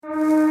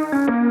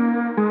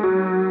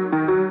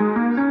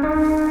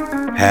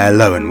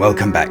Hello and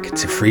welcome back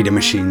to Freedom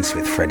Machines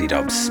with Freddie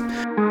Dobbs.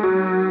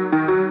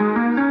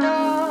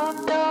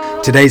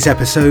 Today's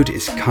episode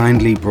is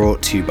kindly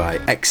brought to you by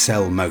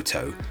XL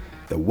Moto,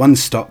 the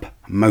one-stop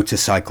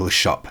motorcycle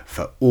shop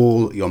for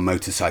all your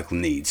motorcycle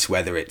needs,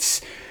 whether it's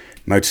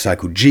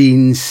motorcycle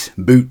jeans,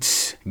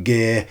 boots,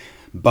 gear,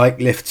 bike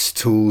lifts,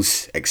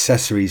 tools,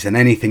 accessories and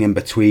anything in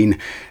between.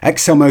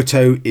 XL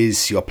Moto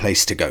is your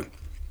place to go.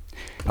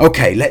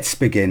 Okay, let's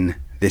begin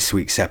this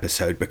week's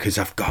episode because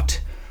I've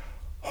got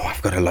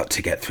a lot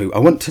to get through. I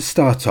want to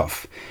start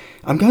off.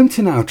 I'm going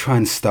to now try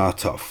and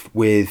start off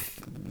with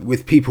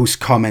people's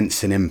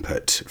comments and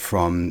input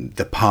from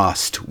the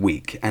past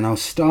week. And I'll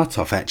start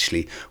off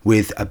actually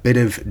with a bit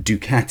of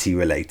Ducati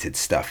related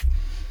stuff.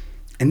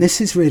 And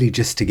this is really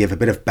just to give a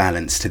bit of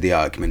balance to the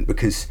argument,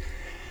 because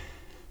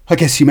I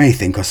guess you may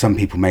think, or some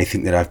people may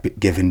think, that I've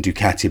given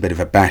Ducati a bit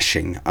of a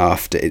bashing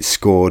after it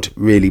scored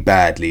really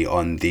badly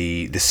on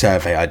the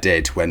survey I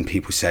did when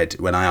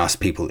I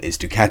asked people, is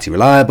Ducati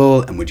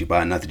reliable and would you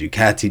buy another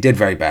Ducati? Did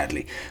very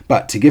badly.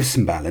 But to give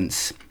some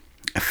balance,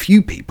 a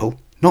few people,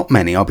 not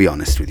many, I'll be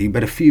honest with you,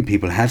 but a few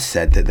people have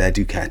said that their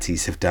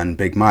Ducatis have done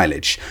big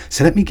mileage.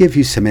 So let me give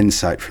you some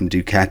insight from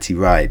Ducati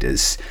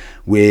riders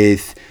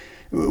with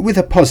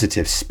a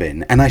positive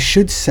spin. And I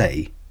should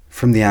say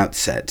from the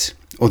outset,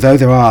 although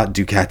there are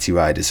Ducati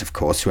riders, of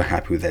course, who are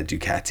happy with their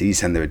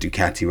Ducatis, and there are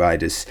Ducati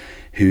riders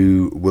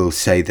who will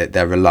say that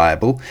they're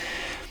reliable,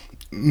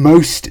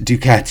 most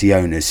Ducati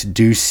owners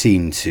do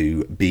seem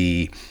to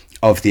be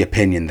of the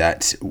opinion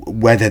that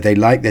whether they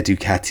like their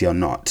Ducati or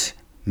not,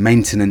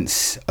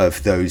 maintenance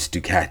of those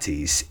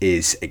Ducatis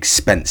is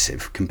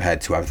expensive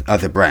compared to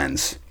other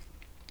brands.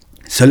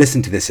 So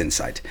listen to this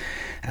insight.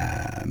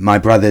 My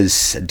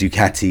brother's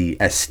Ducati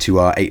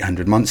S2R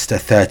 800 Monster,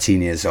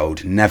 13 years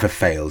old, never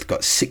failed,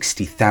 got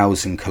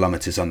 60,000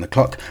 kilometers on the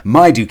clock.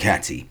 My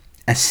Ducati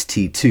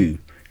ST2,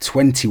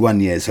 21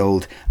 years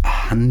old,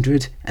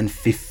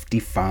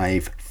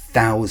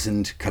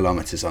 155,000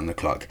 kilometers on the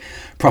clock.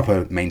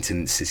 Proper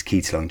maintenance is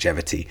key to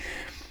longevity.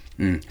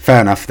 Fair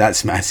enough,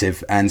 that's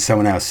massive. And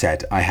someone else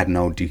said, I had an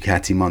old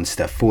Ducati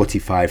Monster,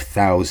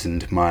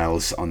 45,000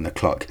 miles on the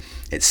clock.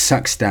 It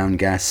sucks down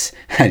gas,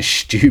 has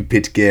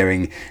stupid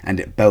gearing, and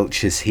it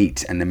belches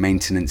heat, and the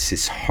maintenance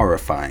is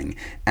horrifying,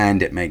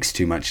 and it makes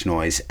too much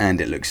noise,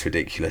 and it looks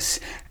ridiculous,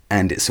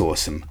 and it's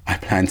awesome. I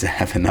plan to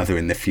have another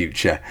in the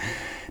future.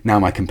 Now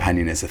my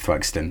companion is a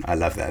Thruxton. I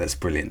love that, that's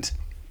brilliant.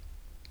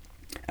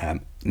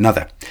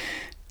 Another.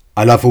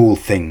 I love all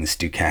things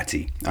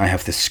Ducati. I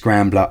have the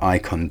Scrambler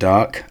Icon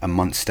Dark, a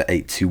Monster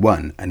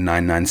 821, a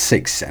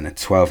 996 and a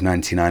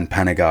 1299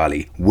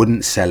 Panigale.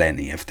 Wouldn't sell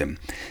any of them.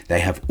 They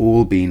have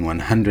all been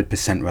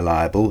 100%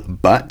 reliable,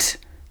 but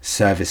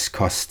service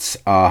costs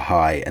are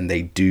high and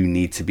they do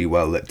need to be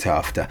well looked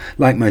after.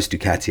 Like most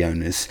Ducati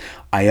owners,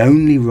 I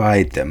only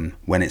ride them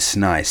when it's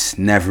nice,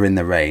 never in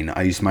the rain.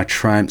 I use my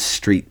Triumph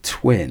Street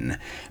Twin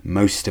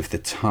most of the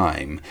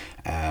time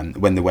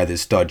when the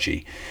weather's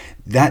dodgy.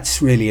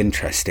 That's really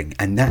interesting,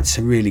 and that's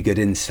a really good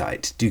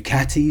insight.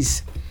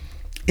 Ducatis,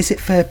 is it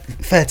fair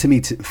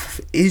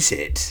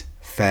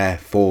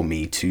for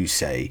me to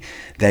say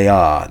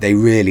they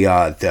really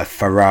are the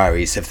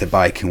Ferraris of the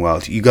biking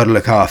world? You got to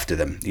look after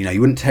them. You know, you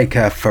wouldn't take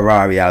a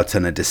Ferrari out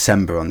on a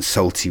December on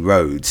salty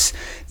roads.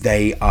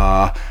 They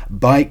are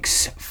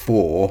bikes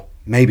for,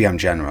 maybe I'm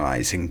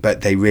generalizing, but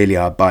they really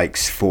are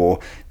bikes for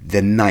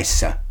the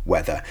nicer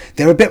weather.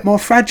 They're a bit more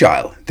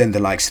fragile than the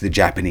likes of the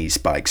Japanese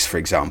bikes, for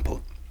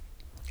example.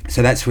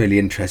 So that's really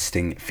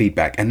interesting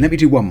feedback. And let me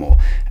do one more.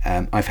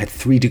 I've had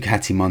 3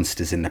 Ducati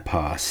Monsters in the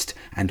past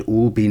and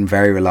all been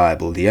very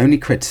reliable. The only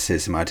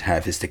criticism I'd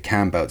have is the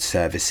cam belt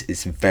service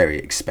is very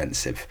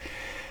expensive.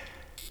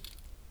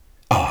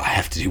 Oh, I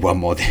have to do one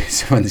more.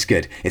 This one's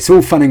good. It's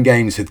all fun and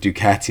games with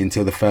Ducati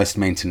until the first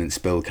maintenance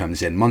bill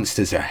comes in.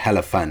 Monsters are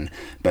hella fun,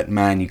 but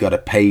man, you gotta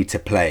pay to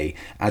play.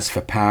 As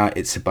for power,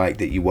 it's a bike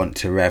that you want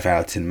to rev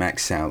out and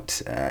max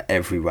out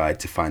every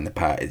ride to find the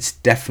power. It's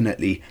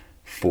definitely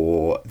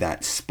for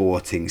that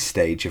sporting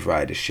stage of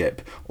ridership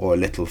or a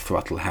little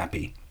throttle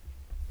happy.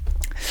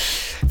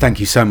 Thank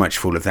you so much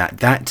for all of that.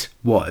 That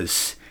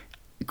was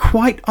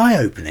quite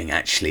eye-opening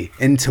actually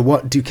into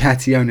what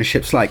Ducati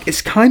ownership's like.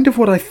 It's kind of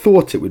what I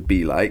thought it would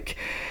be like,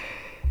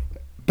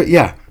 but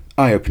yeah,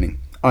 eye-opening.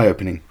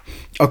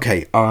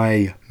 Okay,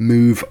 I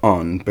move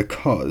on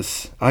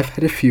because I've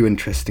had a few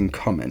interesting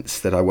comments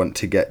that I want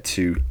to get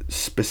to,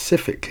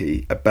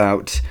 specifically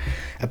about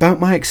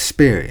my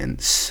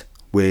experience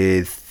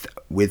with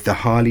the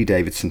Harley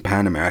Davidson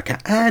Pan America,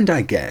 and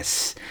I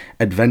guess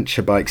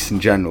adventure bikes in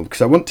general,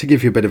 because I want to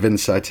give you a bit of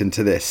insight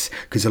into this,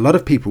 because a lot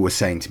of people were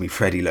saying to me,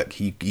 Freddie, look,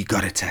 you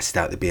got to test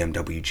out the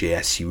BMW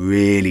GS, you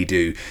really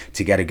do,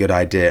 to get a good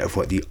idea of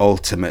what the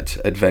ultimate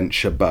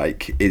adventure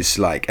bike is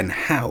like and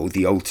how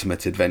the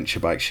ultimate adventure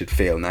bike should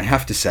feel. And I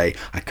have to say,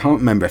 I can't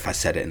remember if I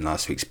said it in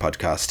last week's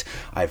podcast,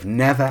 I've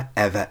never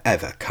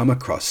ever come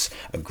across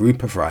a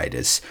group of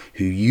riders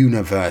who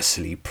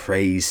universally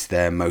praise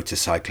their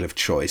motorcycle of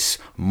choice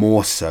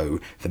more so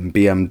than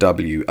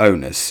BMW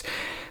owners.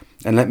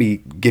 And let me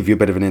give you a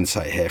bit of an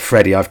insight here.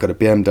 Freddie, I've got a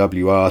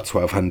BMW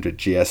R1200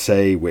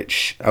 GSA,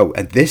 which... Oh,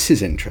 and this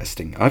is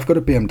interesting. I've got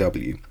a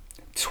BMW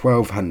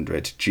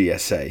 1200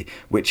 GSA,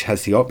 which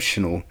has the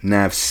optional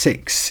Nav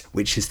 6,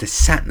 which is the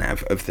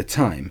sat-nav of the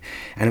time.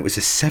 And it was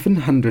a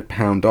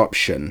 £700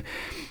 option.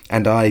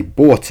 And I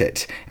bought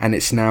it, and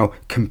it's now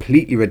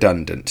completely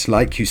redundant.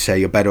 Like you say,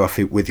 you're better off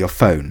with your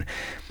phone.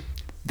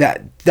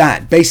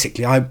 That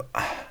basically,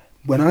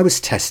 when I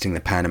was testing the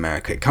Pan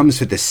America, it comes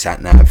with this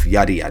sat-nav,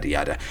 yada, yada,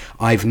 yada.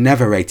 I've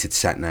never rated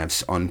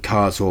sat-navs on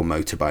cars or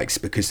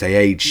motorbikes because they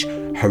age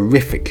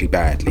horrifically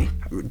badly,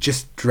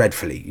 just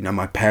dreadfully. You know,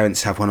 my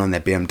parents have one on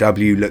their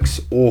BMW, looks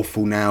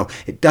awful now.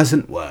 It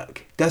doesn't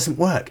work.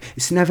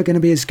 It's never going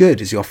to be as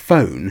good as your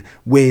phone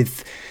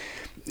with...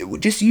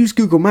 Just use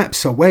Google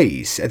Maps or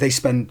Waze. They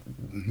spend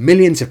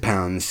millions of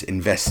pounds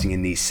investing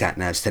in these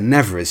sat-navs. They're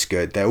never as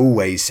good. They're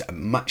always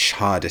much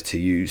harder to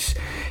use.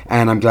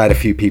 And I'm glad a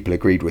few people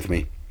agreed with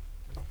me.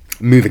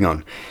 Moving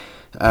on.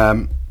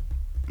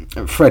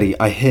 Freddie,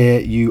 I hear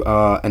you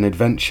are an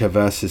adventure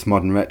versus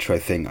modern retro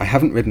thing. I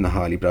haven't ridden the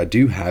Harley, but I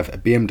do have a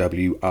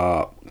BMW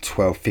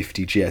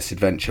R1250 GS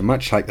Adventure.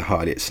 Much like the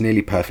Harley, it's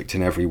nearly perfect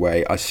in every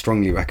way. I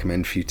strongly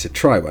recommend for you to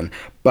try one.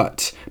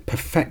 But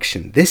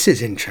perfection, this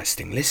is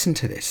interesting. Listen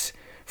to this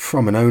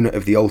from an owner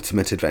of the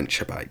ultimate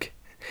adventure bike.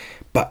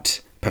 But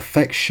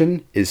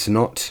perfection is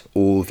not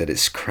all that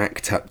it's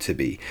cracked up to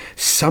be.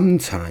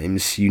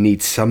 Sometimes you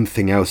need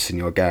something else in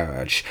your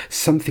garage,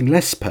 something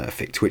less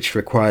perfect, which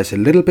requires a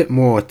little bit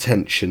more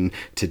attention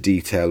to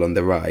detail on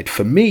the ride.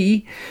 For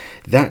me,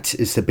 that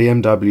is the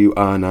BMW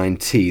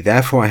R9T.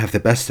 Therefore, I have the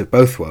best of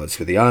both worlds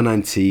with the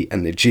R9T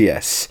and the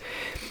GS.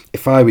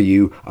 If I were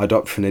you, I'd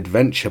opt for an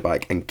adventure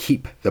bike and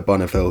keep the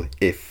Bonneville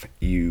if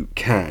you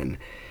can.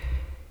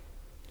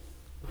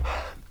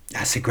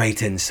 That's a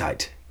great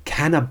insight.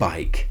 Can a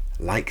bike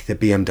like the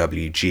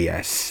BMW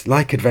GS,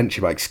 like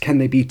adventure bikes, can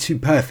they be too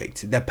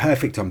perfect? They're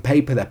perfect on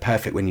paper, they're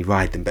perfect when you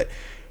ride them, but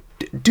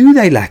do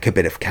they lack a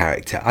bit of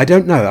character? I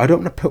don't know. I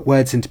don't want to put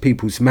words into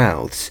people's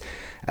mouths,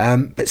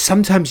 but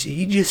sometimes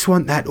you just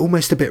want that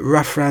almost a bit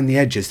rough around the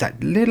edges,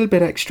 that little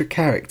bit extra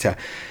character.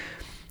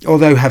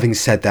 Although, having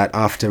said that,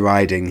 after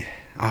riding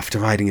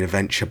an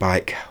adventure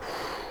bike,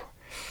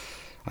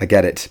 I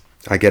get it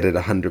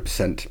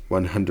 100%,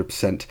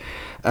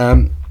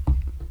 100%.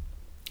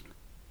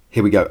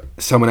 Here we go.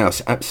 Someone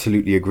else,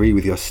 absolutely agree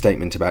with your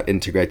statement about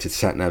integrated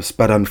sat-navs,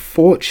 but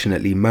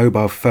unfortunately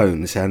mobile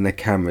phones and their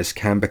cameras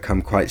can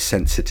become quite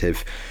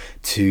sensitive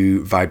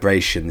to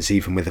vibrations,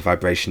 even with a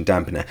vibration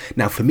dampener.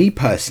 Now, for me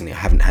personally, I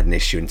haven't had an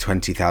issue in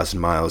 20,000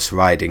 miles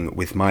riding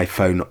with my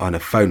phone on a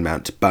phone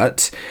mount,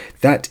 but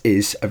that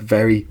is a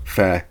very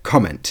fair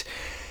comment.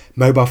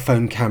 Mobile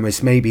phone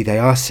cameras, maybe they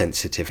are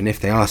sensitive, and if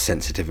they are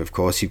sensitive, of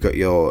course, you've got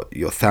your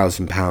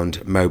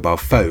 £1,000 mobile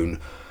phone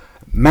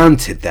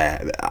mounted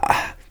there.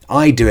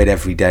 I do it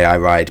every day I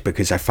ride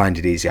because I find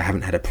it easy. I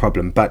haven't had a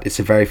problem, but it's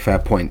a very fair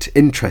point.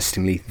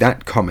 Interestingly,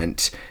 that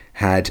comment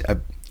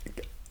had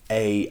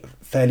a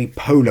fairly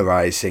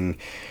polarizing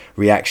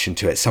reaction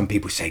to it. Some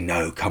people say,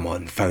 no, come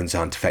on, phones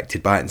aren't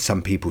affected by it. And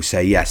some people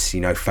say, yes,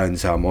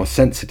 phones are more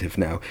sensitive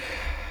now.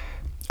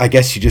 I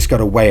guess you just got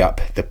to weigh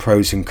up the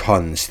pros and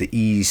cons, the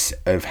ease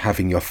of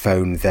having your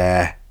phone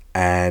there,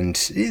 and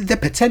the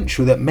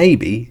potential that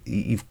maybe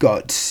you've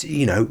got,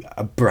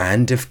 a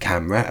brand of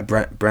camera, a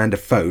brand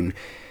of phone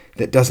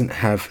that doesn't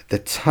have the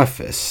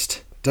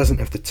toughest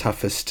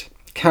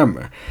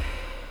camera.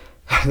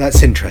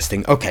 That's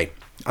interesting. Okay,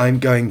 I'm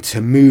going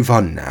to move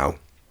on now,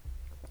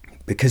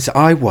 because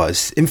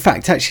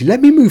actually,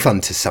 let me move on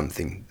to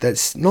something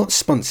that's not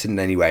sponsored in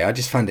any way. I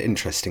just found it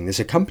interesting. There's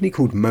a company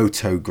called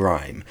Moto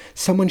Grime.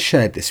 Someone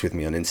shared this with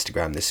me on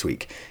Instagram this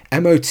week.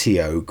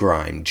 MOTO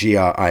Grime,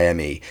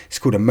 Grime. It's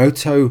called a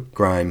Moto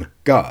Grime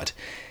guard.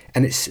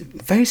 And it's a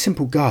very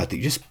simple guard that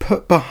you just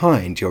put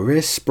behind your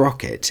rear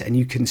sprocket, and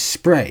you can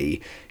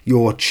spray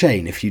your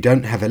chain if you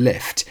don't have a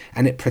lift,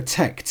 and it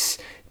protects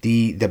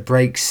the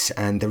brakes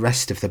and the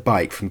rest of the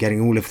bike from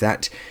getting all of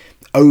that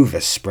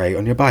overspray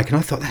on your bike. And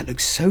I thought that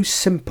looks so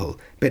simple,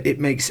 but it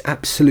makes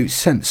absolute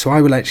sense. So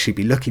I will actually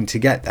be looking to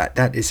get that.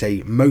 That is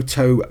a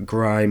Moto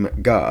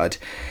Grime guard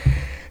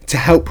to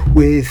help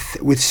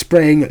with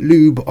spraying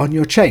lube on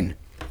your chain.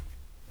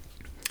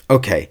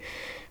 Okay,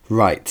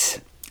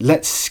 right.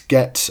 Let's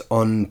get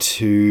on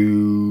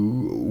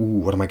to...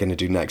 what am I going to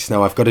do next?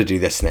 No, I've got to do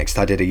this next.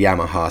 I did a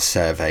Yamaha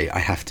survey. I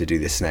have to do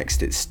this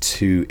next. It's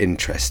too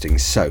interesting.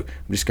 So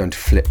I'm just going to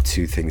flip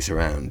two things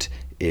around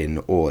in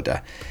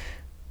order.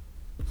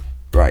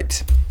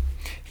 Right.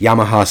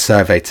 Yamaha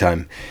survey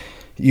time.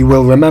 You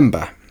will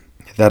remember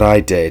that I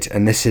did,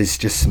 and this is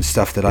just some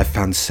stuff that I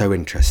found so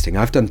interesting.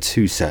 I've done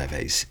two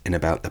surveys in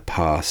about the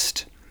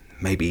past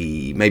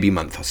maybe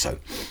month or so.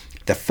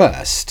 The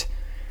first...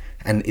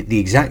 and the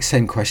exact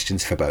same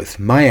questions for both.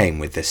 My aim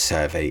with this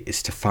survey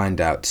is to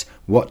find out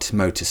what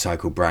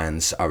motorcycle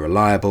brands are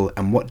reliable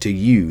and what do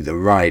you, the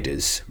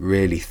riders,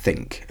 really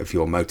think of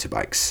your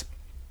motorbikes.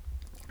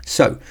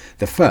 So,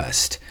 the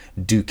first,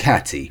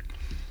 Ducati.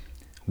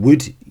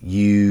 Would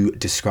you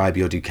describe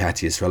your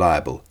Ducati as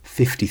reliable?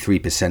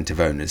 53%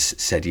 of owners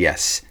said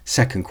yes.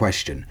 Second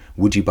question,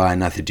 would you buy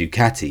another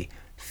Ducati?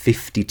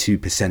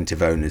 52%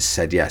 of owners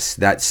said yes.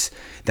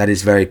 That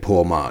is very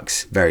poor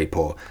marks, very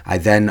poor. I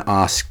then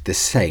asked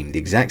the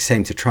exact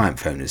same to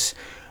Triumph owners.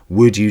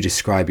 Would you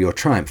describe your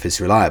Triumph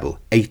as reliable?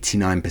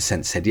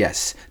 89% said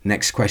yes.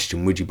 Next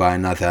question, would you buy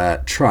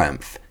another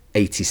Triumph?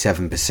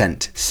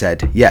 87%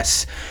 said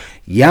yes.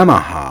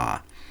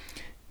 Yamaha.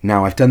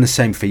 Now, I've done the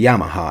same for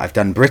Yamaha. I've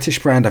done British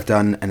brand, I've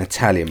done an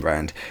Italian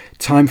brand.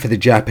 Time for the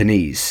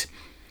Japanese.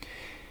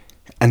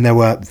 And there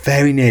were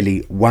very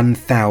nearly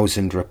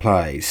 1,000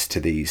 replies to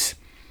these.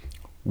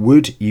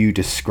 Would you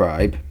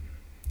describe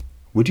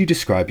your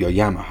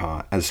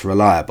Yamaha as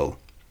reliable?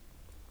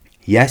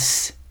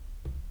 Yes.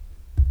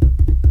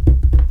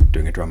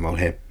 Doing a drum roll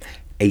here.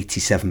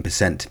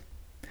 87%.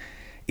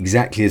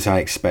 Exactly as I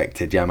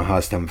expected,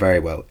 Yamaha's done very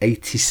well.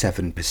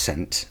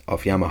 87%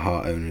 of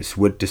Yamaha owners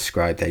would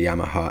describe their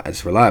Yamaha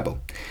as reliable.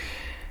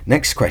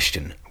 Next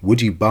question,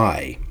 would you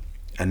buy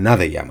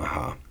another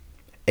Yamaha?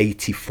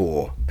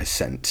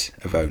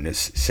 84% of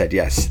owners said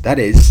yes. That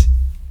is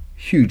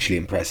hugely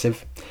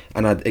impressive,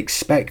 and I'd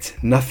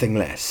expect nothing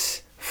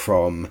less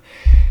from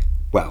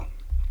a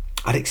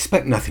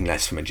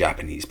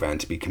Japanese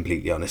brand, to be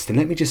completely honest. And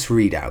let me just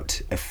read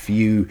out a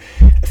few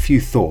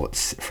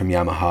thoughts from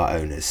Yamaha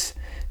owners.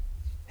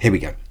 Here we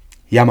go.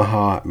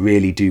 Yamaha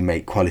really do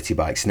make quality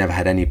bikes. Never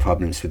had any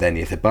problems with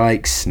any of the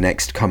bikes.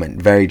 Next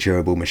comment. Very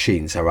durable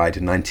machines. I ride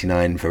a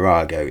 99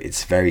 Virago.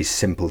 It's very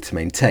simple to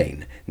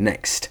maintain.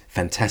 Next.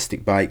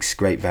 Fantastic bikes.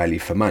 Great value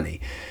for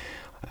money.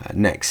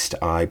 Next.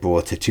 I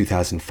bought a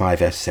 2005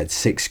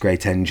 FZ6.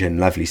 Great engine.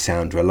 Lovely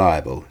sound.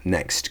 Reliable.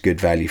 Next. Good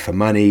value for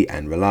money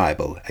and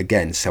reliable.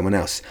 Again, someone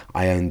else.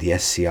 I own the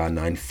SCR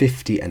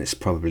 950 and it's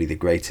probably the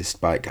greatest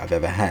bike I've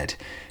ever had.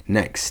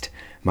 Next.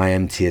 My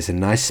MT is a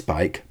nice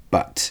bike,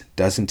 but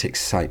doesn't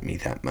excite me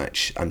that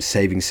much. I'm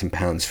saving some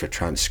pounds for a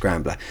Triumph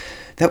Scrambler.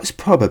 That was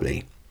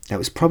probably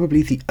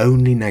the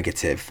only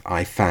negative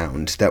I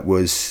found. That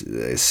was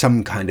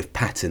some kind of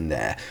pattern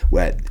there,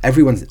 where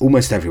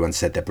almost everyone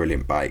said they're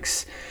brilliant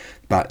bikes,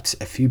 but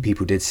a few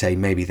people did say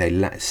maybe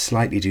they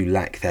slightly do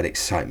lack that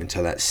excitement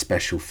or that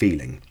special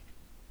feeling.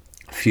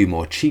 A few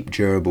more cheap,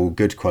 durable,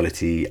 good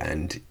quality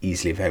and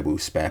easily available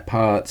spare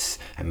parts,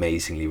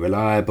 amazingly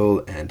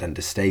reliable and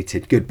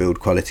understated, good build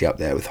quality up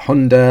there with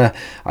Honda.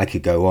 I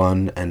could go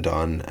on and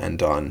on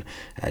and on.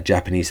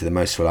 Japanese are the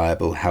most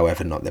reliable,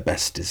 however not the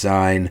best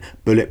design,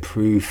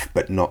 bulletproof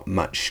but not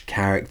much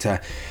character.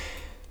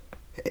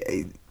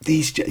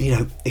 These,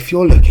 if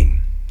you're looking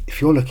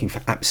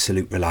for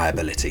absolute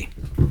reliability,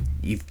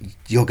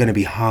 you're going to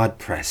be hard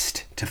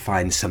pressed to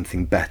find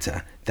something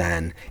better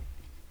than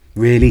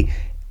really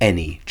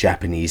any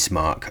Japanese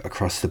mark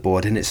across the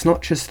board. And it's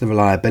not just the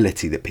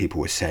reliability that people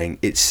were saying,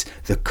 it's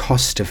the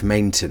cost of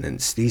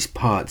maintenance. These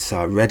parts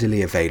are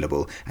readily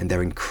available and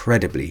they're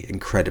incredibly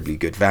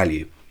good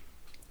value.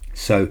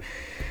 So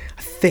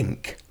I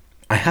think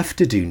I have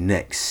to do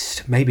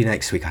maybe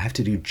next week, I have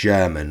to do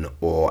German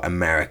or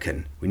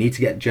American. We need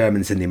to get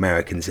Germans and the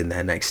Americans in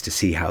there next to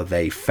see how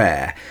they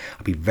fare.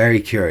 I'll be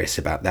very curious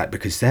about that,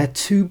 because they're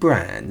two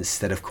brands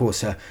that of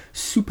course are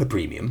super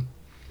premium.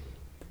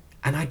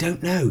 And I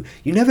don't know.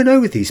 You never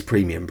know with these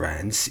premium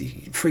brands.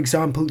 For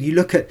example, you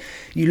look at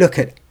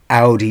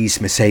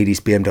Audis, Mercedes,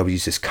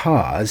 BMWs as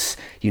cars.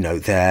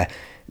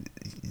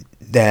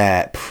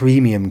 They're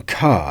premium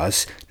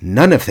cars.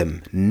 None of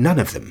them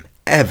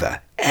ever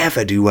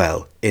do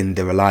well in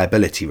the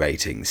reliability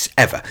ratings,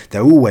 ever.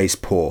 They're always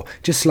poor.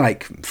 Just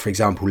like, for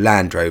example,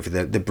 Land Rover,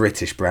 the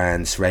British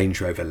brands, Range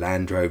Rover,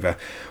 Land Rover,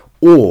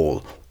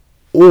 all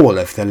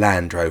of the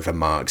Land Rover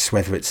marks,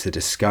 whether it's the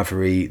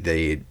Discovery,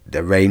 the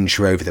Range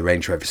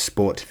Rover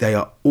Sport, they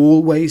are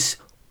always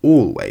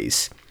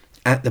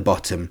at the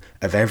bottom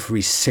of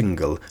every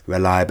single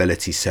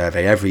reliability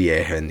survey every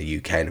year here in the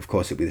UK, and of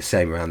course it'll be the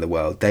same around the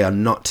world. They are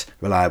not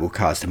reliable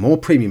cars. The more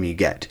premium you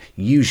get,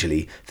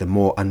 usually the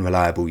more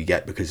unreliable you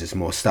get, because there's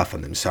more stuff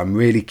on them. So I'm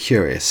really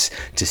curious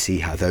to see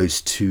how those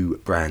two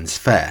brands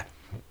fare.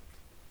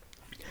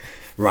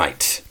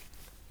 Right.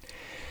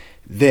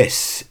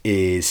 This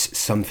is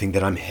something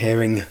that I'm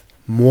hearing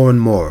more and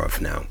more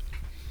of now.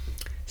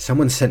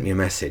 Someone sent me a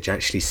message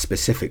actually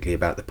specifically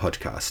about the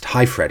podcast.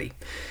 Hi Freddie.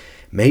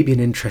 Maybe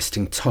an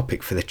interesting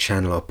topic for the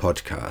channel or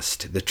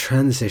podcast. The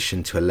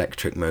transition to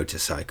electric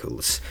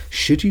motorcycles.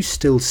 Should you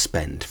still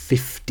spend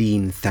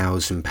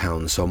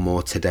 £15,000 or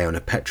more today on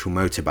a petrol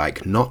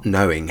motorbike, not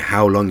knowing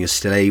how long you're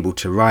still able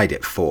to ride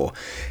it for,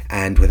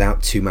 and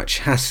without too much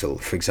hassle,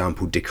 for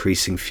example,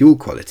 decreasing fuel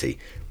quality,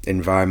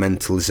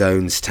 environmental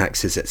zones,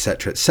 taxes,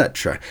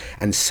 etc.,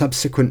 and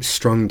subsequent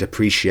strong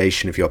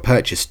depreciation of your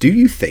purchase? Do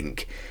you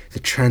think the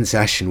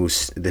transition will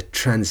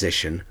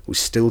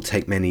still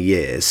take many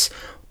years,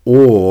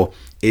 or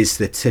is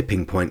the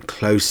tipping point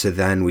closer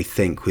than we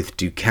think, with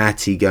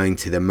Ducati going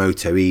to the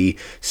Moto E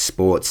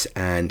Sports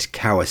and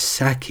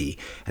Kawasaki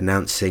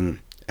announcing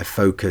a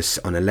focus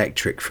on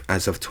electric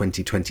as of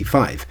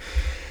 2025?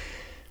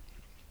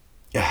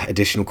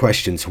 Additional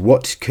questions.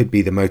 What could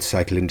be the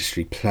motorcycle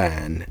industry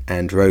plan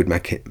and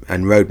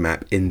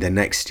roadmap in the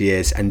next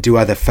years? And do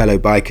other fellow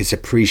bikers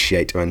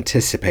appreciate or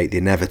anticipate the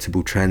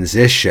inevitable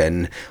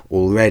transition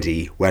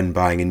already when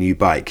buying a new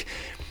bike?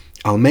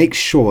 I'll make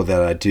sure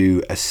that I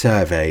do a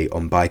survey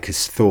on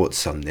bikers'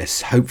 thoughts on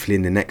this, hopefully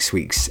in the next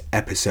week's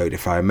episode,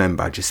 if I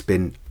remember. I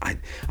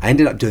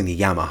ended up doing the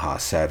Yamaha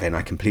survey and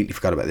I completely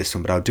forgot about this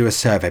one, but I'll do a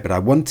survey. But I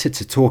wanted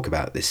to talk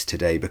about this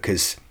today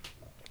because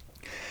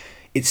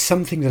it's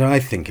something that I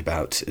think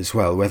about as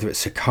well, whether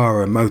it's a car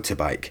or a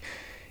motorbike.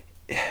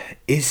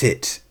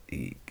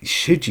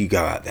 Should you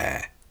go out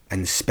there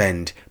and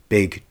spend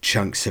big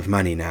chunks of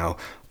money now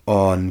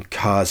on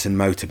cars and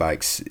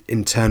motorbikes,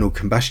 internal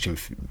combustion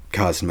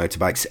cars and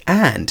motorbikes,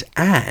 I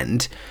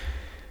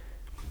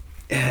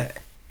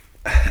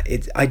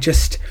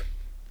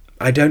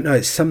don't know.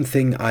 It's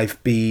something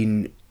I've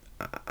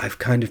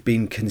kind of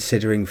been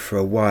considering for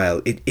a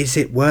while. Is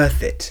it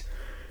worth it?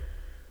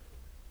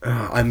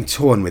 I'm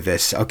torn with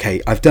this.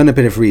 Okay, I've done a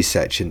bit of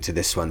research into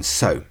this one.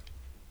 So,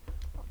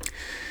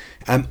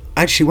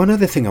 actually, one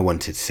other thing I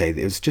wanted to say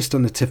that was just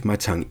on the tip of my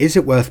tongue. Is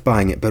it worth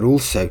buying it? But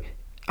also,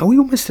 are we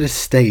almost at a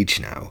stage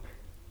now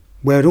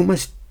where it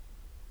almost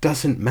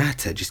doesn't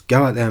matter? Just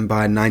go out there and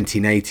buy a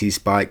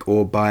 1980s bike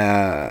or buy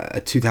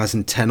a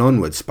 2010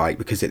 onwards bike,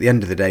 because at the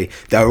end of the day,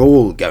 they're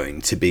all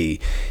going to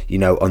be,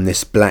 on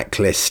this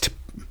blacklist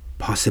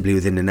possibly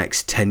within the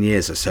next 10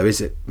 years or so.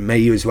 May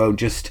you as well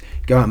just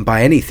go out and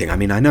buy anything? I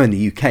mean, I know in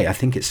the UK, I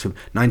think it's from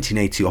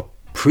 1980 or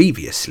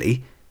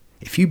previously.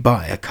 If you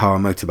buy a car or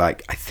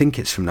motorbike, I think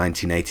it's from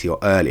 1980 or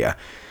earlier,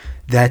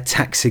 they're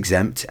tax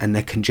exempt and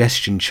they're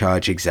congestion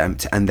charge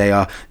exempt, and they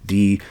are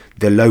the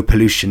low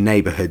pollution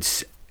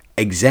neighbourhoods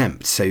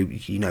exempt. So,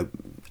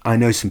 I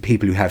know some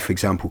people who have, for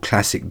example,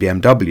 classic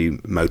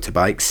BMW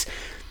motorbikes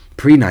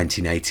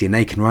pre-1980, and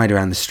they can ride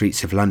around the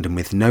streets of London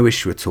with no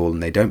issue at all,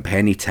 and they don't pay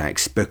any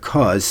tax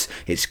because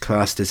it's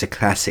classed as a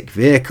classic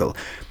vehicle.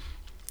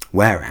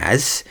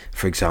 Whereas,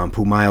 for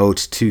example, my old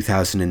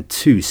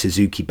 2002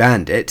 Suzuki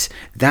Bandit,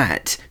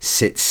 that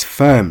sits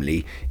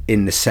firmly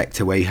in the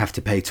sector where you have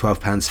to pay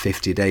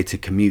 £12.50 a day to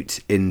commute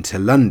into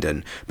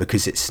London,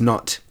 because it's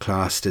not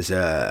classed as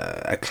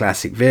a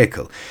classic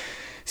vehicle.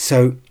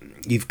 So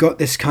you've got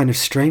this kind of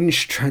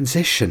strange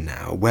transition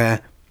now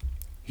where,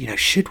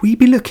 should we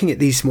be looking at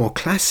these more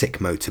classic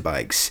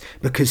motorbikes?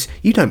 Because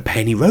you don't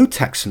pay any road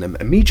tax on them.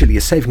 Immediately you're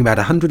saving about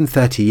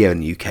 £130 a year in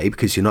the UK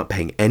because you're not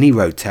paying any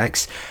road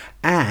tax.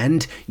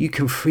 And you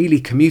can freely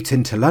commute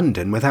into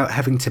London without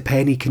having to pay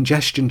any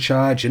congestion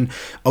charge and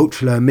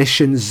ultra-low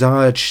emissions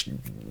charge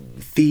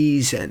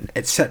fees and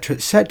etc.,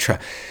 etc.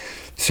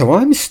 So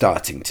I'm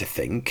starting to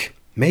think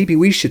maybe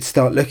we should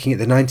start looking at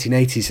the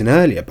 1980s and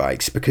earlier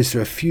bikes, because there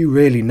are a few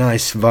really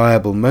nice,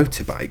 viable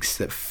motorbikes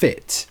that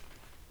fit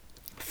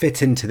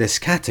into this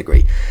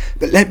category.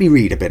 But let me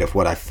read a bit of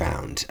what I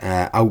found.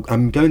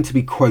 I'm going to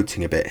be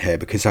quoting a bit here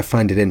because I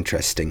find it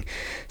interesting.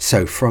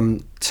 So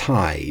from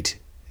Tide,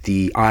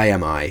 the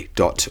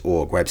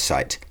IMI.org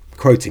website,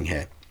 quoting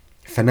here: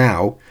 "For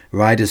now,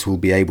 riders will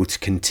be able to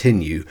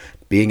continue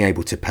being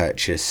able to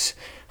purchase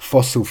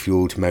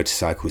fossil-fueled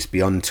motorcycles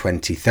beyond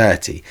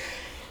 2030.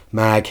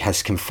 MAG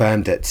has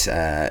confirmed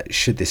that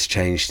should this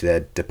change,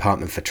 the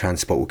Department for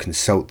Transport will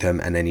consult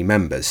them and any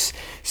members."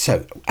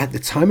 So at the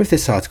time of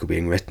this article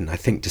being written, I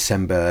think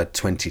December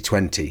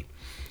 2020,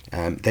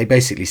 they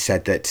basically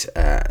said that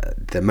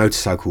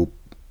the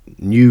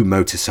new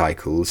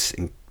motorcycles,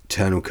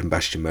 internal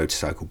combustion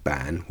motorcycle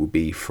ban will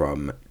be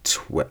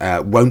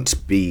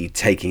won't be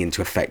taking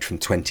into effect from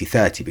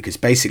 2030, because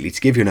basically,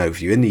 to give you an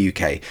overview, in the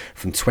UK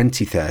from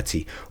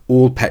 2030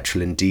 all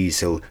petrol and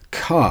diesel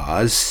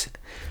cars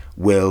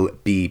will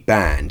be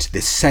banned.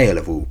 The sale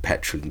of all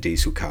petrol and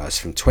diesel cars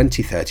from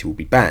 2030 will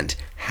be banned.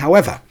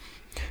 However,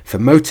 for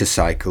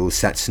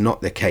motorcycles, that's not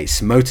the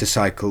case.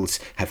 Motorcycles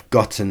have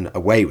gotten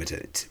away with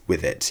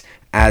it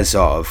as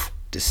of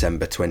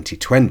December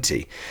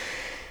 2020.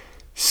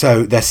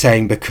 So they're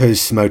saying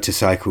because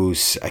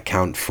motorcycles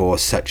account for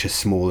such a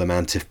small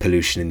amount of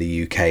pollution in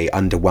the UK,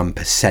 under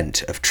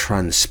 1% of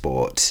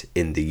transport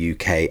in the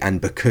UK, and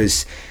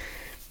because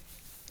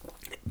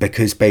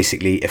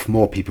basically if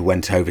more people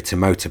went over to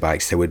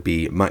motorbikes, there would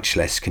be much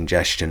less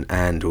congestion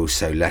and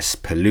also less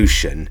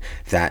pollution,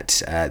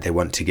 that they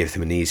want to give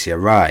them an easier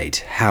ride.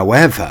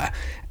 However,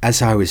 as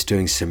I was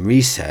doing some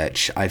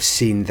research, I've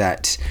seen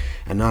that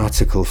an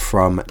article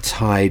from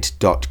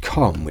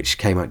Tide.com, which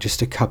came out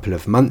just a couple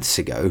of months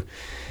ago,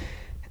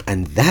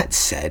 and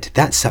that's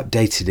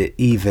updated it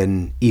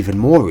even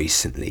more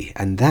recently,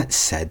 and that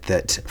said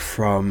that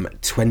from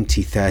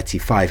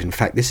 2035, in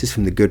fact this is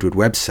from the Goodwood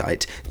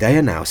website, they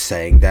are now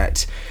saying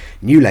that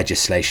new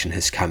legislation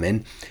has come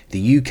in.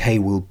 The UK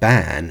will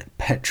ban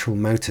petrol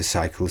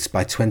motorcycles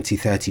by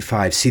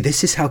 2035. See,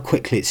 this is how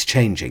quickly it's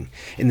changing.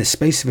 In the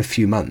space of a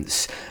few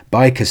months,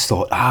 bikers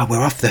thought, we're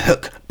off the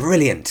hook,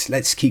 brilliant,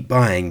 let's keep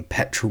buying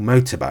petrol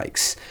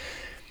motorbikes.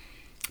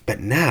 But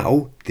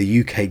now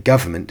the UK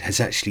government has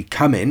actually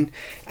come in,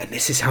 and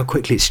this is how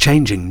quickly it's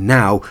changing.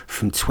 Now,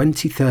 from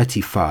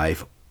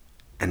 2035,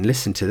 and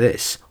listen to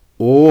this,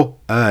 or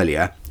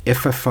earlier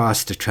if a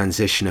faster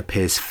transition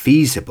appears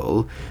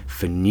feasible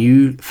for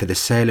the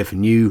sale of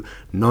new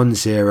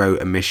non-zero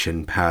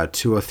emission powered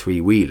 2 or 3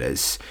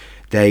 wheelers.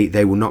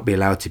 They will not be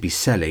allowed to be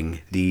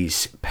selling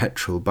these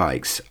petrol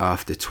bikes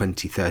after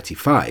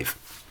 2035.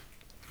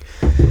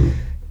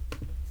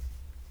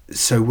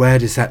 So where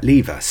does that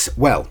leave us?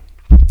 Well,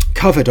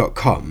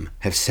 Cover.com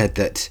have said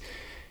that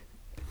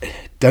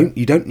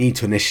you don't need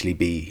to initially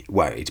be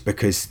worried,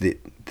 because the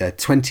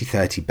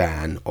 2030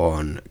 ban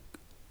on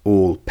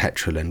all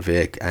petrol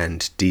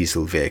and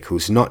diesel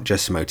vehicles, not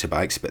just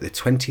motorbikes, but the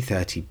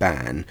 2030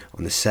 ban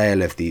on the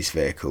sale of these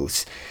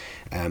vehicles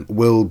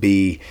will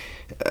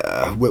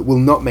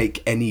not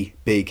make any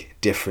big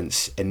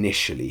difference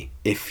initially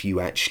if you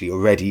actually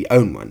already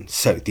own one.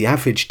 So the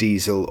average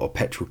diesel or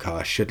petrol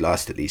car should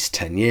last at least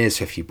 10 years.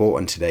 So if you bought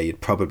one today, you'd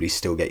probably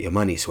still get your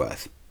money's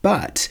worth.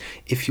 But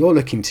if you're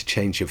looking to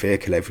change your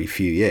vehicle every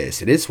few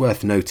years, it is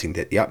worth noting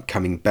that the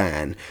upcoming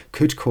ban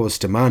could cause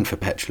demand for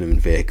petrol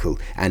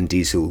and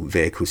diesel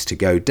vehicles to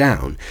go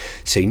down.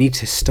 So you need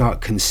to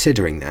start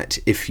considering that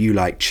if you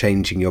like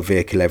changing your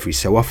vehicle every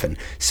so often.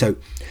 So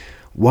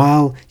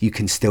while you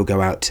can still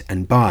go out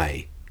and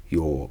buy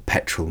your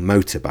petrol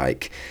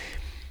motorbike,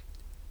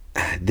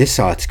 this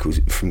article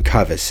from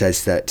Cover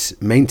says that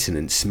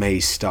maintenance may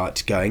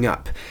start going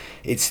up.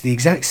 It's the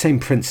exact same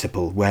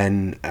principle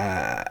when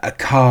a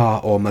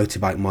car or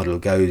motorbike model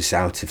goes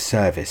out of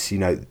service.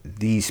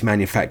 These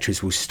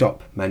manufacturers will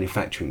stop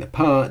manufacturing the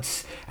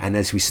parts, and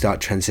as we start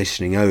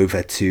transitioning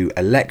over to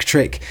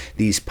electric,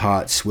 these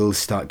parts will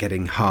start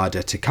getting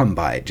harder to come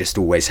by. It just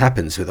always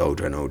happens with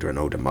older and older and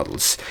older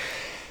models.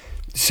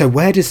 So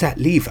where does that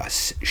leave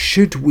us?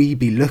 Should we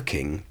be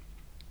looking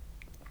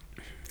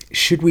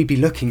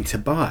to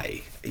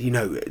buy,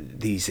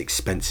 these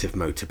expensive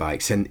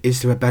motorbikes? And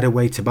is there a better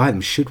way to buy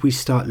them? Should we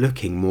start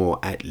looking more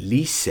at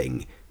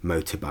leasing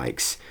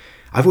motorbikes?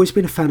 I've always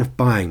been a fan of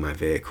buying my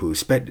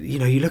vehicles, but you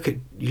look at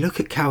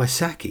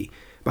Kawasaki.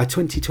 By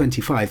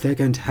 2025, they're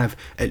going to have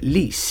at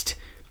least,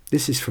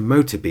 this is from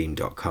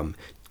motorbeam.com,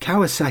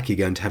 Kawasaki are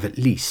going to have at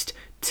least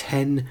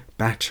 10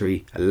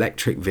 battery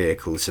electric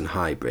vehicles and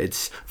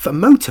hybrids for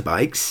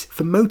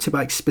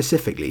motorbikes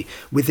specifically,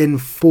 within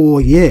 4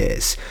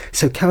 years.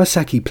 So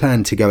Kawasaki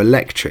plan to go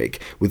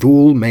electric with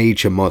all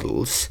major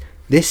models.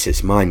 This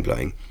is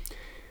mind-blowing.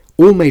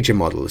 All major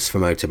models for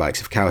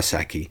motorbikes of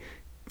Kawasaki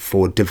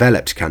for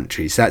developed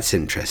countries. That's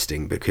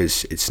interesting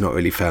because it's not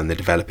really fair on the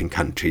developing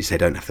countries. They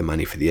don't have the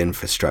money for the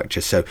infrastructure.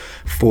 So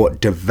for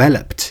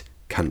developed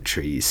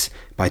countries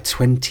by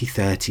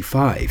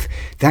 2035.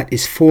 That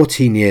is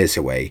 14 years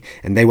away,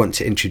 and they want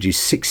to introduce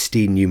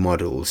 16 new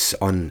models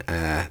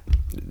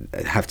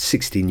have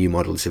 16 new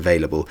models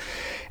available.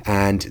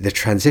 And the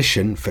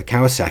transition for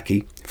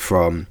Kawasaki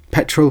from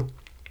petrol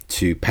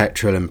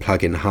and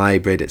plug-in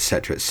hybrid,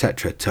 etc.,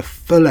 to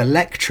full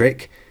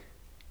electric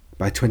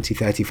by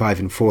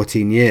 2035 in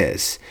 14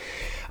 years.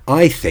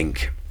 I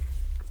think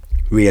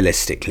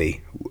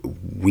realistically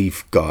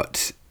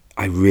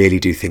I really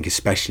do think,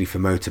 especially for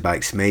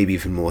motorbikes, maybe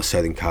even more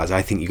so than cars,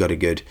 I think you got a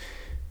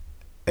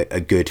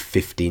good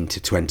 15 to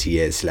 20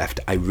 years left.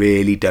 I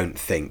really don't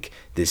think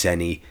there's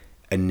any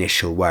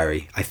initial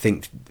worry. I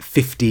think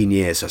 15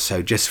 years or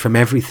so, just from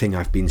everything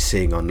I've been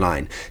seeing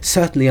online,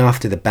 certainly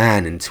after the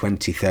ban in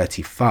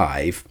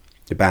 2035,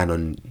 the ban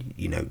on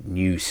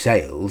new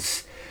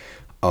sales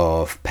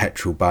of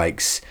petrol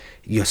bikes,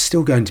 you're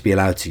still going to be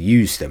allowed to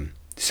use them.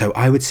 So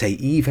I would say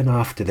even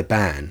after the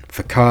ban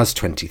for cars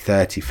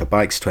 2030, for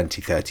bikes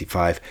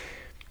 2035,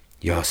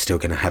 you're still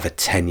going to have a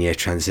 10-year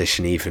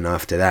transition even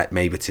after that,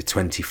 maybe to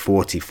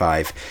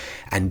 2045.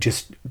 And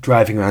just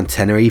driving around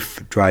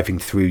Tenerife, driving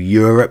through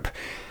Europe,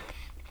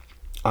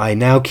 I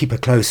now keep a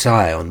close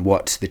eye on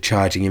what the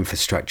charging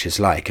infrastructure is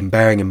like. And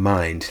bearing in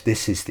mind,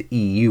 this is the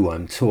EU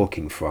I'm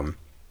talking from,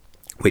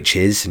 which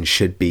is and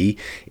should be,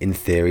 in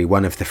theory,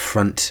 one of the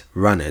front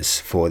runners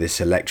for this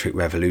electric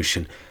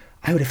revolution.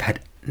 I would have had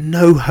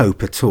no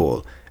hope at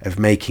all of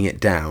making it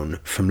down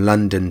from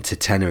London to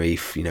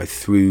Tenerife,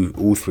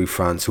 through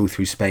France, all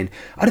through Spain.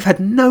 I'd have had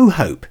no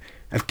hope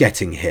of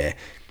getting here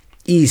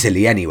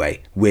easily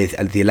anyway with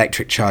the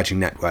electric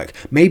charging network.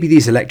 Maybe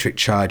these electric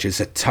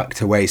chargers are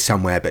tucked away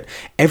somewhere, but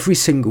every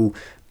single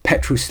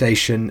petrol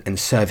station and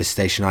service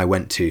station I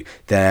went to,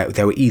 there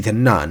were either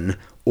none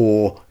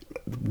or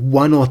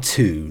 1 or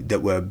 2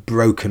 that were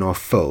broken or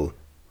full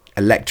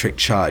electric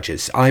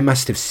chargers. I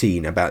must have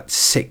seen about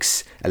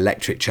 6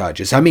 electric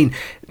chargers. I mean,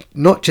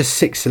 not just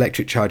 6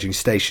 electric charging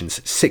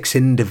stations, 6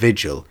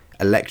 individual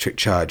electric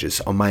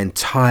chargers on my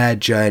entire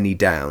journey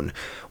down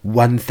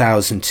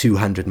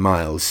 1,200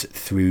 miles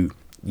through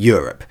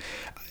Europe.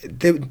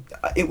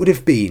 It would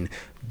have been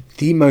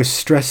the most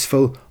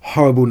stressful,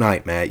 horrible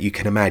nightmare you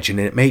can imagine,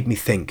 and it made me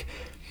think,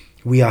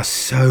 we are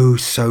so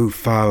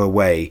far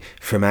away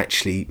from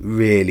actually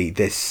really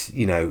this,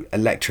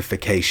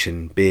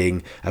 electrification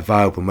being a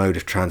viable mode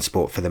of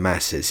transport for the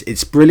masses.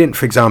 It's brilliant,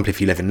 for example,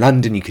 if you live in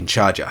London, you can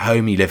charge at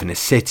home, you live in a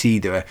city,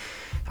 there are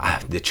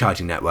the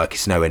charging network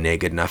is nowhere near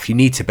good enough. You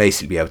need to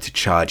basically be able to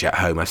charge at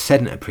home. I've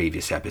said in a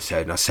previous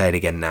episode, and I'll say it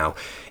again now,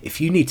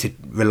 if you need to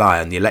rely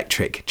on the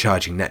electric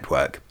charging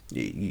network,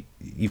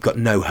 you've got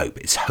no hope.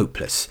 It's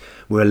hopeless.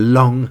 We're a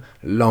long,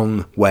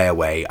 long way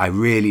away. I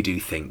really do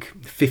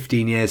think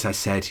 15 years, I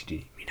said,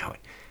 it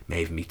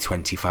may even be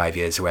 25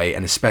 years away,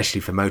 and especially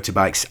for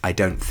motorbikes, I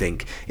don't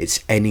think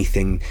it's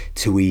anything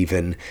to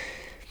even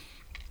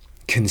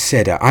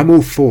consider. I'm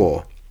all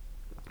for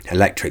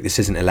electric. This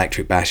isn't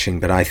electric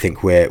bashing, but I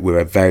think we're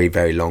a very,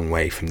 very long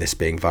way from this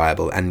being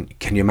viable. And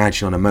can you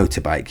imagine on a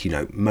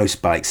motorbike,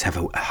 most bikes have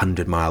a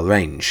 100-mile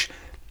range.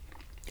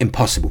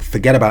 Impossible.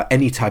 Forget about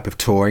any type of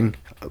touring.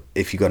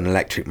 If you've got an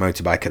electric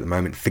motorbike at the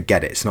moment,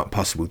 forget it. It's not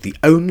possible. The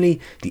only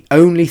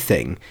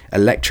thing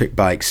electric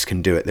bikes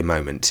can do at the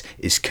moment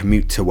is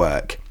commute to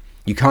work.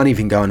 You can't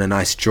even go on a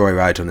nice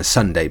joyride on a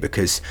Sunday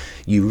because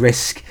you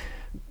risk,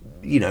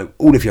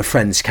 all of your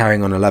friends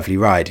carrying on a lovely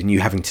ride and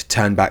you having to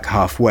turn back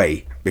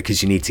halfway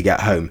because you need to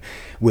get home.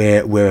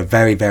 We're a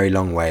very, very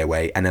long way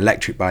away, and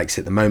electric bikes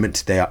at the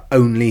moment, they are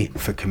only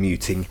for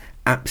commuting.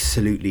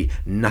 Absolutely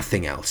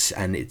nothing else,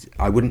 and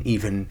I wouldn't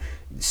even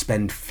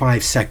spend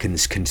 5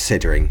 seconds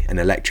considering an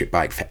electric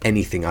bike for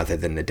anything other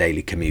than the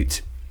daily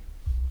commute.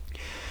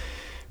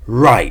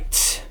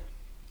 Right.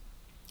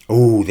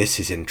 Oh, this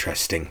is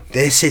interesting.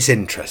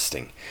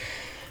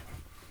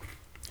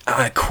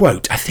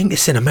 Quote, I think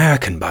it's an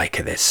American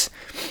biker, this.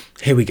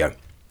 Here we go.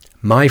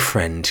 My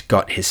friend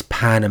got his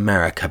Pan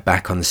America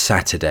back on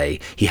Saturday.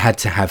 He had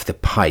to have the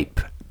pipe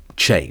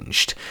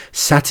changed.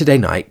 Saturday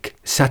night,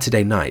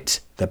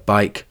 the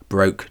bike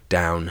broke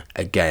down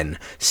again.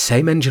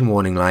 Same engine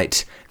warning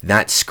light.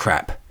 That's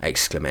crap!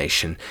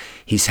 Exclamation.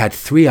 He's had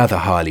 3 other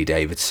Harley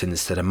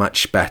Davidsons that are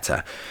much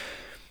better.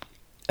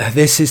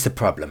 This is the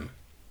problem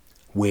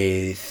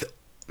with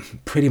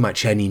pretty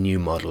much any new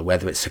model,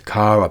 whether it's a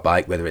car or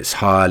bike, whether it's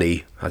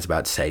Harley, I was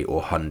about to say,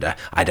 or Honda.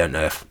 I don't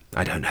know if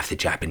the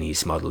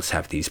Japanese models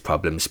have these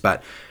problems,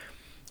 but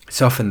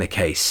it's often the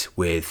case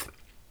with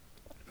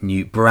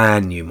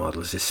brand new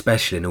models,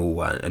 especially an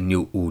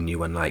all new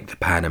one like the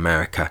Pan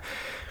America.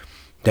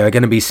 There are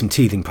going to be some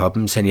teething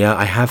problems, and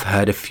I have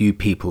heard a few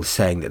people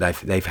saying that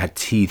they've had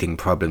teething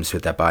problems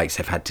with their bikes.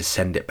 They've had to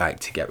send it back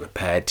to get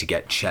repaired, to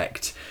get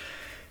checked.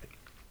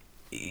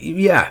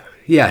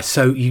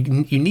 So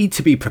you need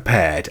to be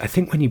prepared. I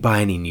think when you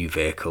buy any new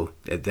vehicle,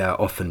 there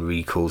are often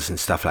recalls and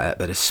stuff like that,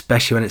 but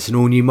especially when it's an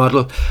all new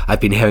model, I've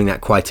been hearing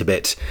that quite a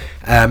bit.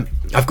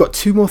 I've got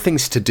 2 more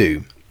things to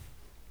do.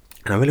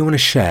 And I really want to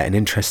share an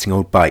interesting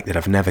old bike that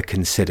I've never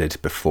considered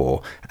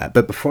before.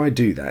 But before I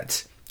do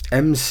that,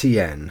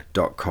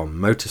 MCN.com,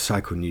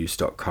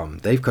 motorcyclenews.com,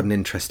 they've got an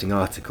interesting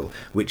article,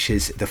 which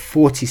is the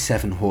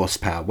 47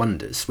 horsepower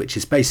wonders, which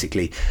is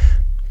basically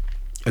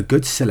a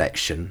good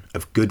selection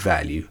of good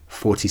value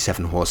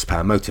 47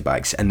 horsepower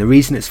motorbikes. And the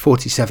reason it's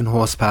 47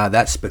 horsepower,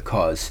 that's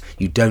because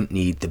you don't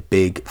need the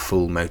big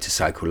full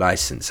motorcycle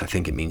license. I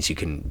think it means you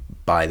can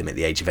buy them at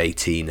the age of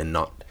 18 and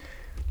not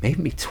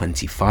maybe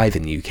 25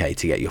 in the UK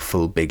to get your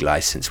full big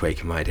license where you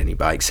can ride any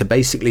bike. So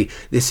basically,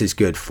 this is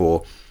good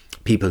for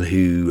people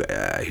who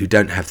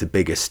don't have the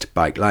biggest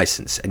bike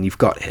license. And you've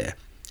got here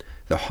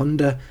the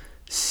Honda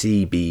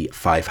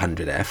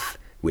CB500F,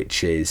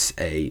 which is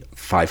a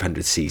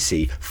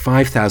 500cc,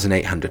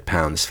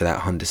 £5,800 for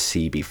that Honda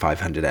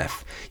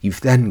CB500F.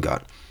 You've then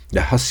got the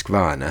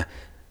Husqvarna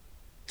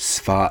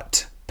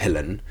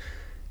Svartpilen,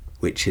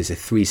 which is a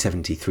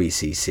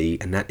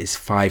 373cc, and that is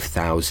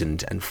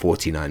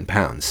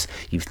 £5,049.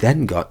 You've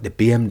then got the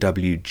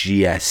BMW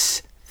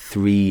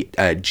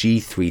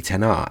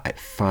G310R at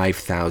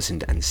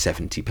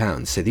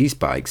 £5,070. So these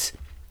bikes,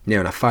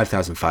 near enough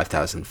 5,000,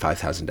 5,000,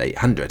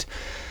 5,800.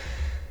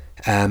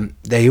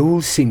 They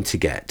all seem to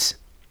get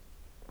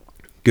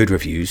good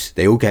reviews.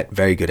 They all get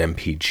very good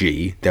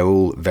MPG. They're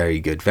all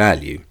very good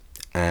value.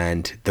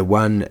 And the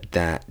one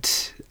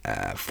that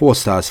 4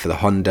 stars for the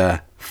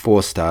Honda,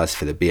 4 stars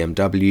for the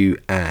BMW,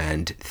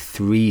 and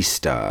 3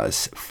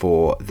 stars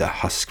for the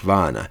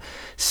Husqvarna.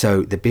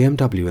 So the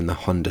BMW and the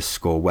Honda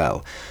score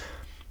well.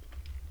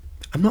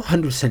 I'm not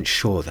 100%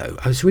 sure though.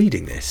 I was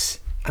reading this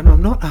and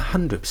I'm not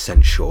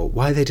 100% sure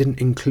why they didn't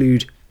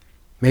include,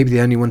 maybe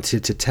they only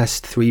wanted to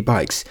test 3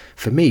 bikes.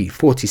 For me,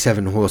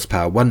 47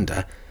 horsepower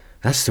wonder,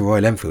 that's the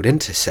Royal Enfield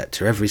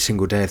Interceptor every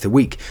single day of the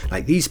week.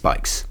 Like these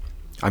bikes,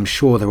 I'm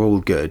sure they're all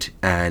good,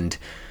 and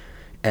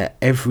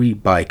every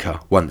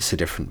biker wants a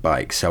different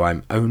bike, so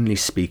I'm only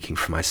speaking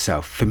for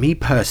myself. For me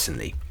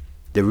personally,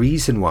 the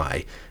reason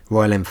why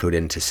Royal Enfield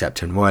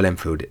Interceptor and Royal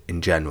Enfield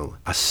in general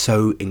are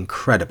so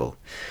incredible,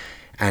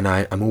 and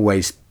I'm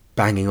always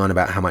banging on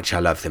about how much I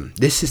love them,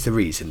 this is the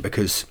reason,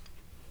 because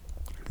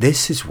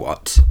this is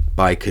what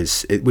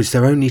bikers, it was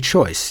their only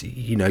choice.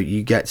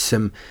 You get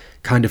some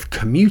kind of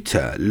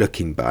commuter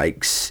looking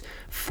bikes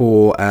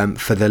for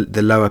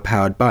the lower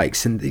powered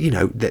bikes, and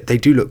they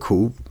do look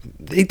cool.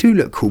 They do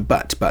look cool,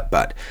 but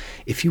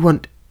if you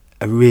want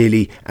a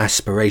really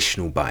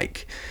aspirational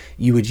bike,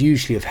 you would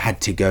usually have had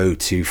to go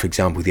to, for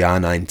example, the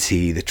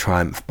R9T, the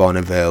Triumph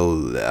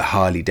Bonneville,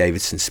 Harley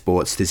Davidson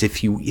Sportsters,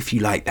 if you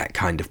like that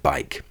kind of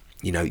bike.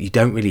 You know, you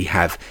don't really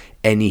have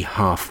any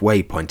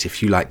halfway point.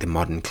 If you like the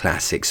modern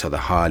classics or the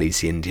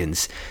Harleys, the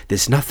Indians,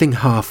 there's nothing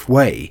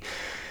halfway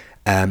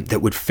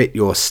that would fit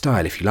your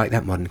style if you like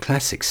that modern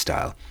classic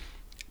style.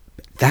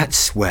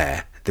 That's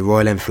where the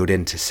Royal Enfield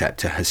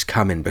Interceptor has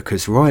come in,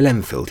 because Royal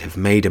Enfield have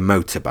made a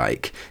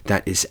motorbike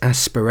that is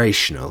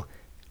aspirational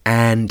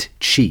and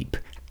cheap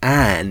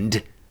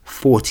and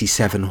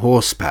 47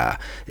 horsepower.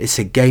 It's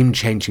a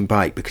game-changing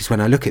bike, because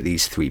when I look at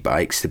these three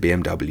bikes, the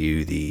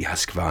BMW, the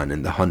Husqvarna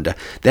and the Honda,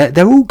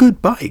 they're all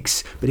good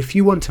bikes. But if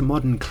you want a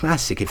modern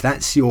classic, if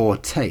that's your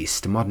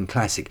taste, a modern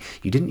classic,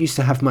 you didn't used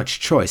to have much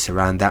choice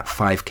around that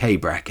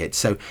 5k bracket.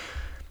 So I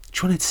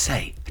just wanted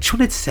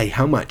to say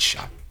how much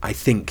I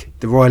think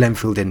the Royal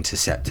Enfield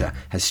Interceptor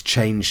has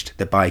changed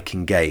the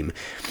biking game.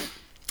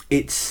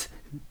 It's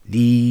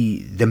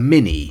the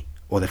Mini,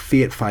 or the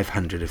Fiat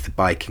 500 of the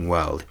biking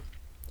world.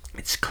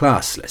 It's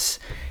classless.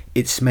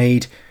 It's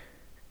made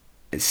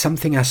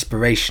something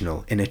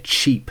aspirational in a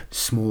cheap,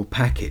 small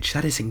package.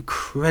 That is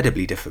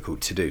incredibly difficult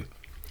to do.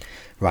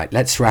 Right,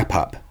 let's wrap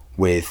up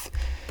with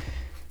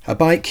a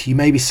bike you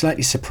may be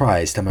slightly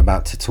surprised I'm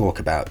about to talk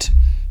about,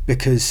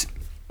 because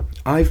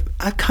I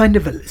kind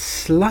of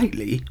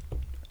slightly,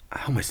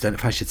 I almost don't know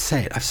if I should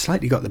say it, I've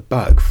slightly got the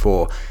bug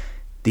for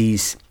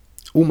these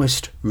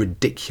almost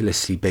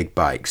ridiculously big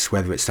bikes,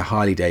 whether it's the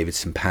Harley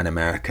Davidson Pan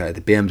America,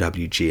 the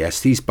BMW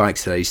GS, these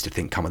bikes that I used to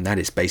think, come on, that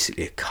is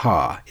basically a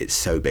car, it's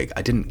so big.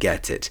 I didn't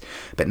get it,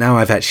 but now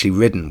I've actually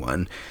ridden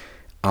one,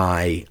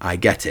 I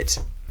get it.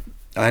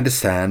 I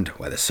understand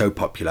why they're so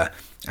popular,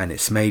 and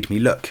it's made me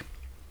look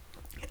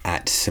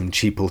at some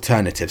cheap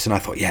alternatives, and I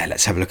thought, yeah,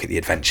 let's have a look at the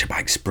adventure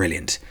bikes,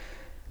 brilliant.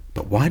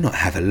 But why not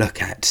have a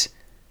look at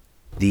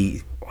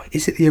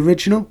is it the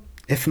original?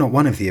 If not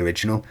one of the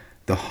original,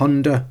 the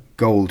Honda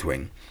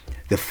Goldwing,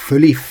 the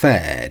fully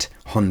faired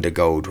Honda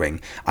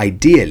Goldwing,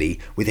 ideally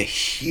with a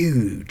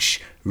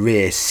huge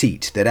rear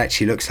seat that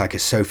actually looks like a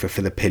sofa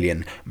for the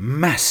pillion,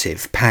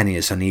 massive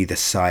panniers on either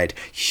side,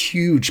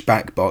 huge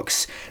back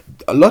box.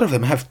 A lot of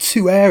them have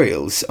two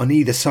aerials on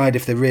either side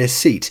of the rear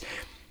seat.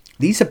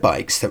 These are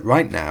bikes that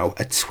right now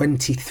are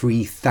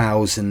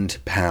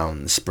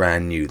 £23,000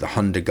 brand new. The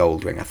Honda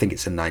Goldwing, I think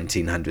it's a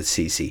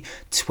 1900cc,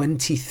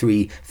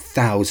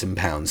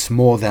 £23,000,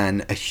 more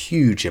than a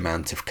huge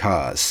amount of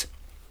cars.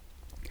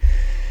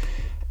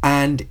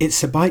 And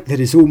it's a bike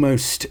that is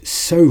almost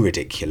so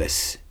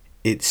ridiculous.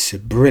 It's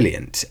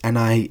brilliant, and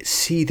I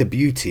see the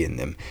beauty in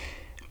them.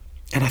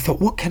 And I thought,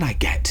 what can I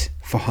get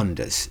for a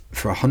Honda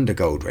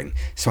Goldwing?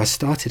 So I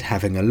started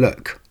having a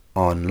look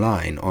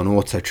online on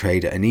Auto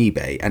Trader and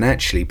eBay, and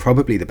actually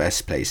probably the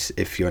best place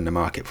if you're in the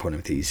market for one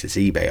of these is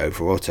eBay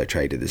over Auto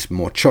Trader. There's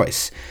more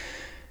choice.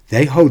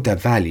 They hold their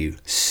value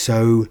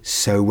so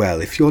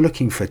well. If you're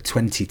looking for a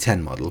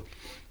 2010 model,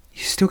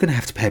 you're still going to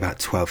have to pay about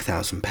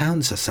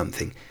 £12,000 or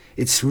something.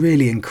 It's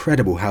really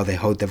incredible how they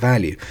hold their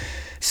value.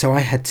 So I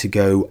had to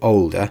go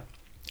older,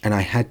 and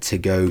I had to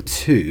go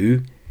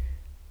to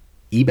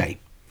eBay,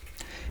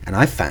 and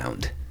I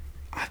found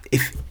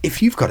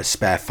if you've got a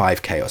spare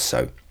 5k or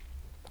so,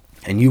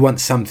 and you want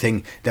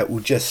something that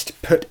will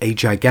just put a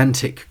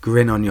gigantic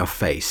grin on your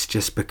face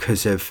just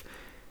because of,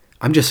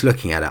 I'm just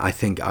looking at it, I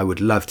think I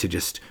would love to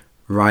just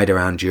ride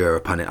around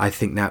Europe on it. I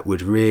think that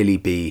would really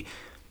be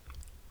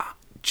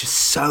just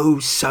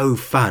so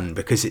fun,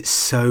 because it's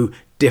so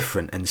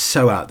different and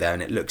so out there,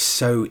 and it looks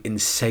so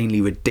insanely,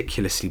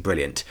 ridiculously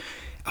brilliant.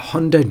 A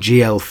Honda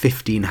GL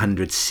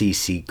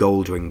 1500cc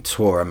Goldwing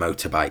Tourer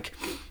motorbike.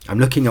 I'm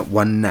looking at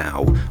one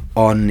now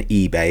on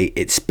eBay.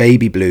 It's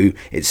baby blue.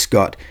 It's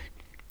got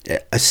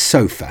a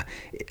sofa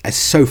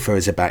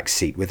as a back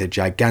seat with a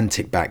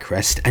gigantic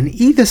backrest, and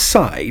either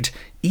side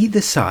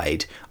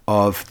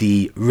of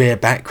the rear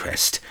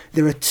backrest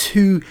there are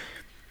two,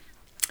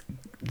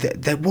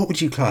 what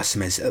would you class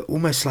them as,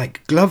 almost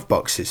like glove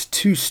boxes,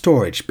 two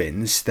storage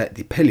bins that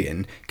the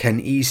pillion can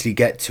easily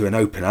get to and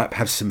open up,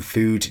 have some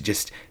food,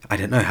 just, I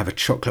don't know, have a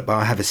chocolate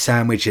bar, have a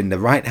sandwich in the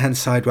right hand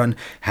side one,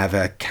 have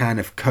a can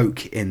of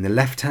Coke in the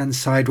left hand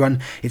side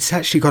one. It's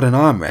actually got an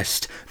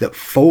armrest that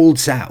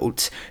folds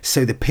out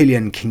so the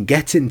pillion can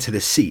get into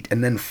the seat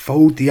and then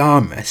fold the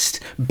armrest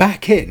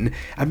back in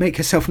and make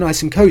herself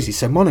nice and cozy.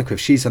 So Monica, if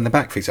she's on the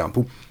back, for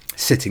example,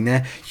 sitting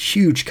there,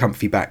 huge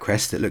comfy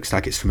backrest that looks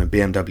like it's from a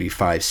BMW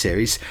 5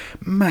 Series,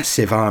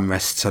 massive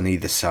armrests on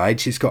either side.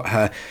 She's got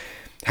her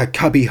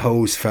cubby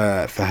holes for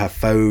her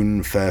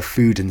phone, for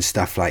food and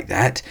stuff like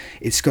that.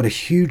 It's got a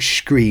huge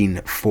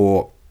screen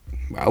for,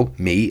 well,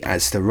 me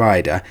as the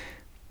rider.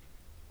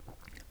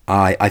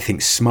 I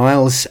think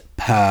smiles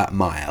per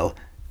mile,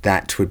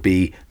 that would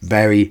be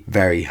very,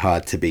 very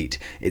hard to beat.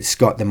 It's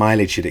got the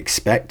mileage you'd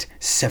expect,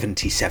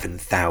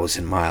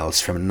 77,000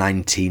 miles from a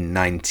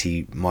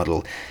 1990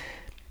 model.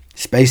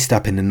 It's based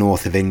up in the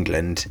north of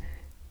England.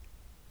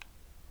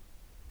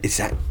 Is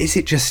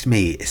it just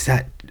me?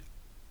 I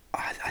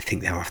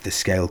think they're off the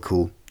scale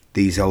cool,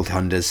 these old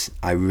Hondas.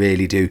 I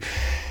really do.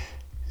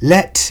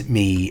 Let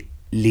me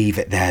leave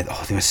it there.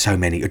 Oh, there are so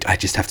many. I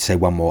just have to say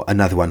one more.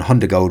 Another one.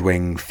 Honda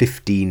Goldwing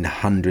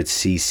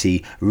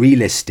 1500cc,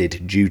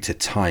 relisted due to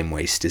time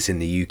wasters in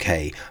the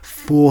UK.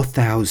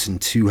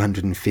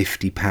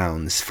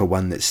 £4,250 for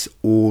one that's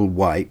all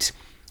white.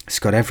 It's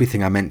got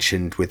everything I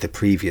mentioned with the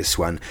previous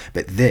one,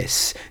 but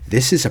this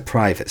is a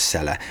private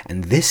seller,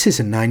 and this is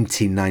a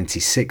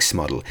 1996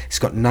 model. It's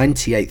got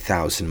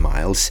 98,000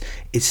 miles.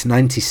 It's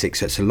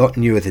 96, so it's a lot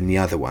newer than the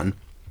other one.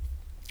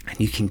 And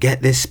you can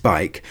get this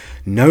bike,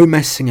 no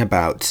messing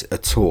about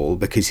at all,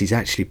 because he's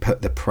actually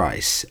put the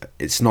price.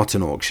 It's not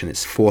an auction,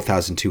 it's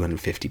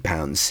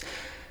 £4,250.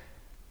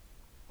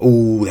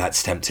 Oh,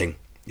 that's tempting.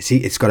 You see,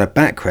 it's got a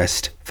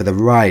backrest for the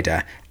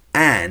rider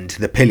and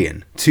the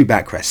pillion. 2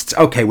 backrests.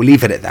 Okay, we'll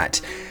leave it at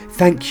that.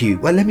 Thank you.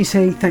 Well, let me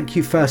say thank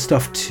you first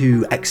off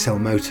to XL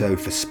Moto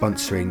for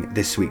sponsoring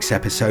this week's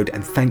episode,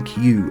 and thank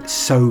you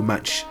so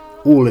much,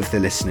 all of the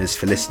listeners,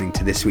 for listening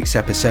to this week's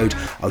episode.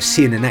 I'll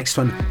see you in the next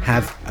one.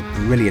 Have a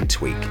brilliant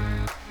week.